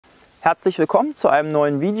Herzlich willkommen zu einem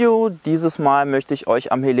neuen Video. Dieses Mal möchte ich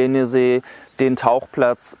euch am Helenesee den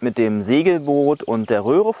Tauchplatz mit dem Segelboot und der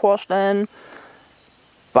Röhre vorstellen.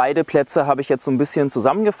 Beide Plätze habe ich jetzt so ein bisschen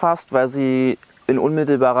zusammengefasst, weil sie in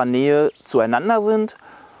unmittelbarer Nähe zueinander sind.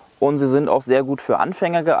 Und sie sind auch sehr gut für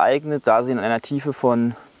Anfänger geeignet, da sie in einer Tiefe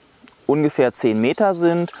von ungefähr 10 Meter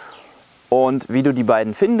sind. Und wie du die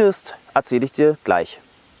beiden findest, erzähle ich dir gleich.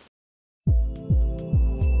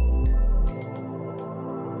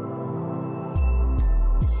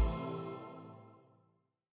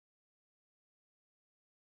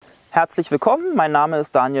 Herzlich willkommen, mein Name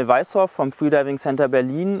ist Daniel Weishoff vom Freediving Center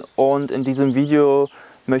Berlin und in diesem Video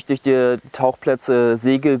möchte ich dir die Tauchplätze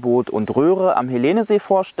Segelboot und Röhre am Helenesee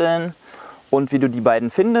vorstellen und wie du die beiden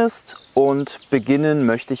findest, und beginnen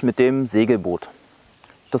möchte ich mit dem Segelboot.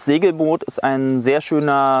 Das Segelboot ist ein sehr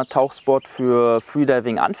schöner Tauchspot für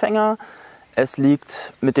Freediving-Anfänger. Es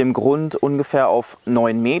liegt mit dem Grund ungefähr auf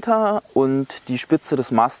 9 Meter und die Spitze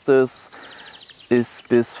des Mastes ist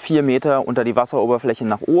bis 4 Meter unter die Wasseroberfläche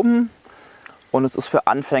nach oben. Und es ist für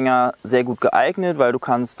Anfänger sehr gut geeignet, weil du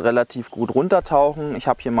kannst relativ gut runtertauchen. Ich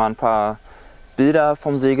habe hier mal ein paar Bilder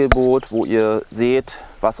vom Segelboot, wo ihr seht,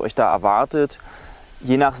 was euch da erwartet.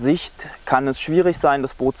 Je nach Sicht kann es schwierig sein,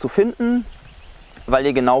 das Boot zu finden, weil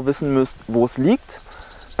ihr genau wissen müsst, wo es liegt.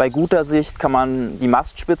 Bei guter Sicht kann man die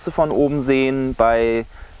Mastspitze von oben sehen. Bei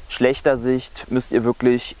schlechter Sicht müsst ihr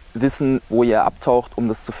wirklich wissen, wo ihr abtaucht, um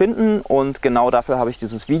das zu finden. Und genau dafür habe ich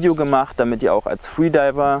dieses Video gemacht, damit ihr auch als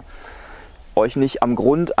Freediver euch nicht am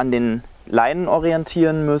Grund an den Leinen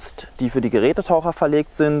orientieren müsst, die für die Gerätetaucher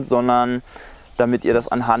verlegt sind, sondern damit ihr das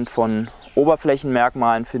anhand von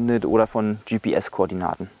Oberflächenmerkmalen findet oder von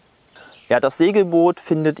GPS-Koordinaten. Ja, das Segelboot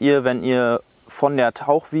findet ihr, wenn ihr von der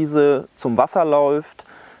Tauchwiese zum Wasser läuft.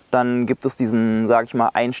 Dann gibt es diesen, sage ich mal,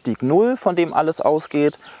 Einstieg 0, von dem alles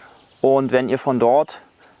ausgeht. Und wenn ihr von dort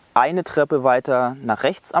eine Treppe weiter nach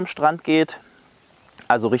rechts am Strand geht,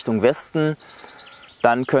 also Richtung Westen,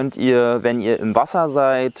 dann könnt ihr, wenn ihr im Wasser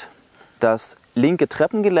seid, das linke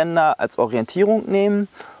Treppengeländer als Orientierung nehmen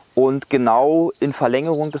und genau in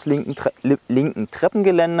Verlängerung des linken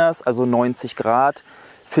Treppengeländers, also 90 Grad,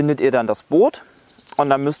 findet ihr dann das Boot. Und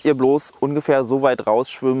dann müsst ihr bloß ungefähr so weit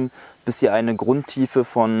rausschwimmen, bis ihr eine Grundtiefe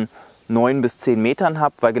von 9 bis 10 Metern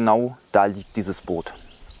habt, weil genau da liegt dieses Boot.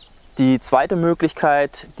 Die zweite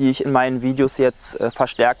Möglichkeit, die ich in meinen Videos jetzt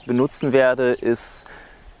verstärkt benutzen werde, ist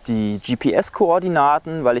die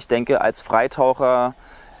GPS-Koordinaten, weil ich denke, als Freitaucher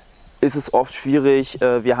ist es oft schwierig.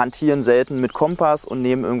 Wir hantieren selten mit Kompass und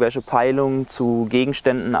nehmen irgendwelche Peilungen zu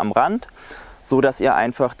Gegenständen am Rand, so dass ihr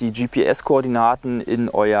einfach die GPS-Koordinaten in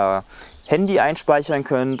euer Handy einspeichern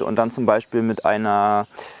könnt und dann zum Beispiel mit einer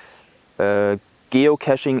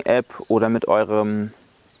Geocaching-App oder mit eurem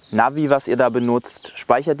Navi, was ihr da benutzt,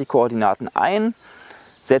 speichert die Koordinaten ein,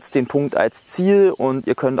 setzt den Punkt als Ziel und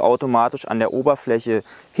ihr könnt automatisch an der Oberfläche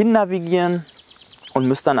hin navigieren und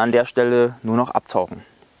müsst dann an der Stelle nur noch abtauchen.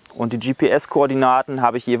 Und die GPS-Koordinaten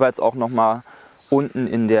habe ich jeweils auch nochmal unten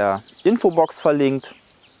in der Infobox verlinkt.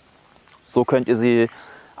 So könnt ihr sie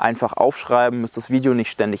einfach aufschreiben, müsst das Video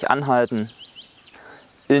nicht ständig anhalten.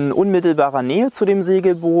 In unmittelbarer Nähe zu dem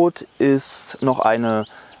Segelboot ist noch eine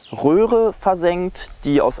Röhre versenkt,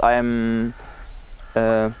 die aus einem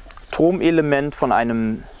Turmelement von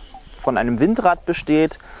einem Windrad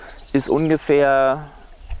besteht. Ist ungefähr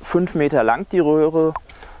 5 Meter lang die Röhre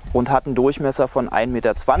und hat einen Durchmesser von 1,20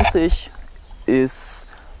 Meter. Ist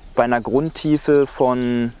bei einer Grundtiefe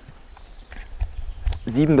von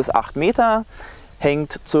 7 bis 8 Meter,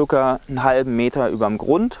 hängt circa einen halben Meter über dem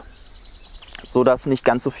Grund, sodass nicht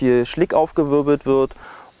ganz so viel Schlick aufgewirbelt wird,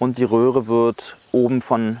 und die Röhre wird oben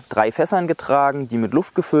von 3 Fässern getragen, die mit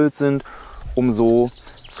Luft gefüllt sind, um so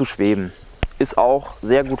zu schweben. Ist auch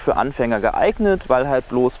sehr gut für Anfänger geeignet, weil halt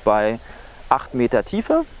bloß bei 8 Meter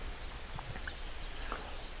Tiefe.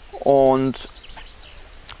 Und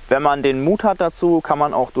wenn man den Mut hat dazu, kann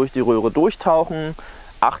man auch durch die Röhre durchtauchen.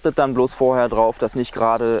 Achtet dann bloß vorher drauf, dass nicht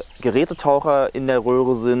gerade Gerätetaucher in der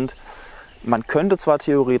Röhre sind. Man könnte zwar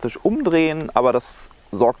theoretisch umdrehen, aber das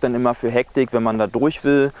sorgt dann immer für Hektik, wenn man da durch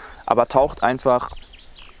will. Aber taucht einfach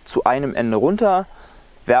zu einem Ende runter,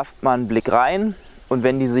 werft mal einen Blick rein und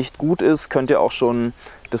wenn die Sicht gut ist, könnt ihr auch schon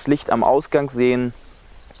das Licht am Ausgang sehen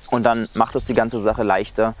und dann macht es die ganze Sache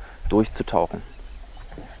leichter, durchzutauchen.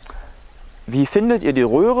 Wie findet ihr die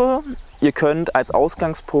Röhre? Ihr könnt als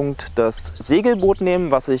Ausgangspunkt das Segelboot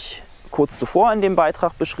nehmen, was ich kurz zuvor in dem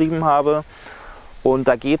Beitrag beschrieben habe. Und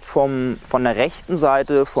da geht von der rechten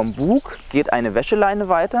Seite vom Bug geht eine Wäscheleine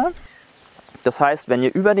weiter. Das heißt, wenn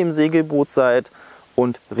ihr über dem Segelboot seid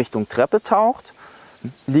und Richtung Treppe taucht,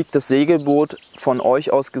 liegt das Segelboot von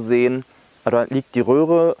euch aus gesehen oder liegt die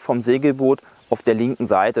Röhre vom Segelboot auf der linken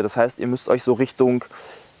Seite. Das heißt, ihr müsst euch so Richtung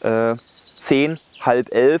 10,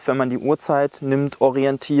 halb 11, wenn man die Uhrzeit nimmt,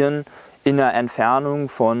 orientieren, in einer Entfernung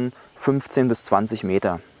von 15 bis 20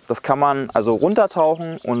 Meter. Das kann man also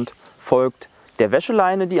runtertauchen und folgt der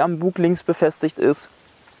Wäscheleine, die am Bug links befestigt ist,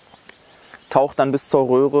 taucht dann bis zur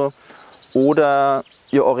Röhre, oder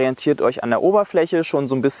ihr orientiert euch an der Oberfläche schon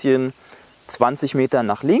so ein bisschen 20 Meter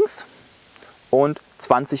nach links und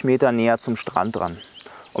 20 Meter näher zum Strand dran.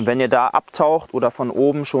 Und wenn ihr da abtaucht oder von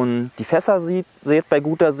oben schon die Fässer seht bei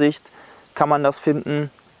guter Sicht, kann man das finden.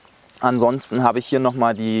 Ansonsten habe ich hier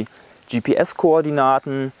nochmal die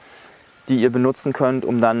GPS-Koordinaten, die ihr benutzen könnt,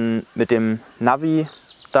 um dann mit dem Navi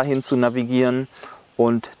dahin zu navigieren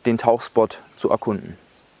und den Tauchspot zu erkunden.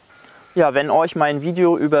 Ja, wenn euch mein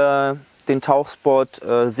Video über den Tauchspot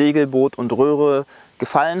Segelboot und Röhre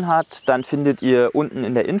gefallen hat, dann findet ihr unten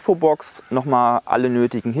in der Infobox nochmal alle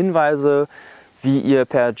nötigen Hinweise, wie ihr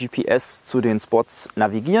per GPS zu den Spots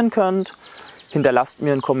navigieren könnt. Hinterlasst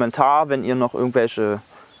mir einen Kommentar, wenn ihr noch irgendwelche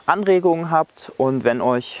Anregungen habt, und wenn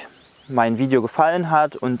euch mein Video gefallen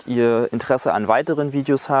hat und ihr Interesse an weiteren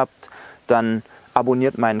Videos habt, dann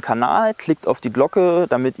abonniert meinen Kanal, klickt auf die Glocke,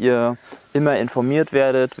 damit ihr immer informiert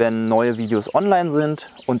werdet, wenn neue Videos online sind.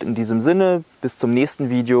 Und in diesem Sinne, bis zum nächsten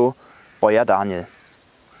Video, euer Daniel.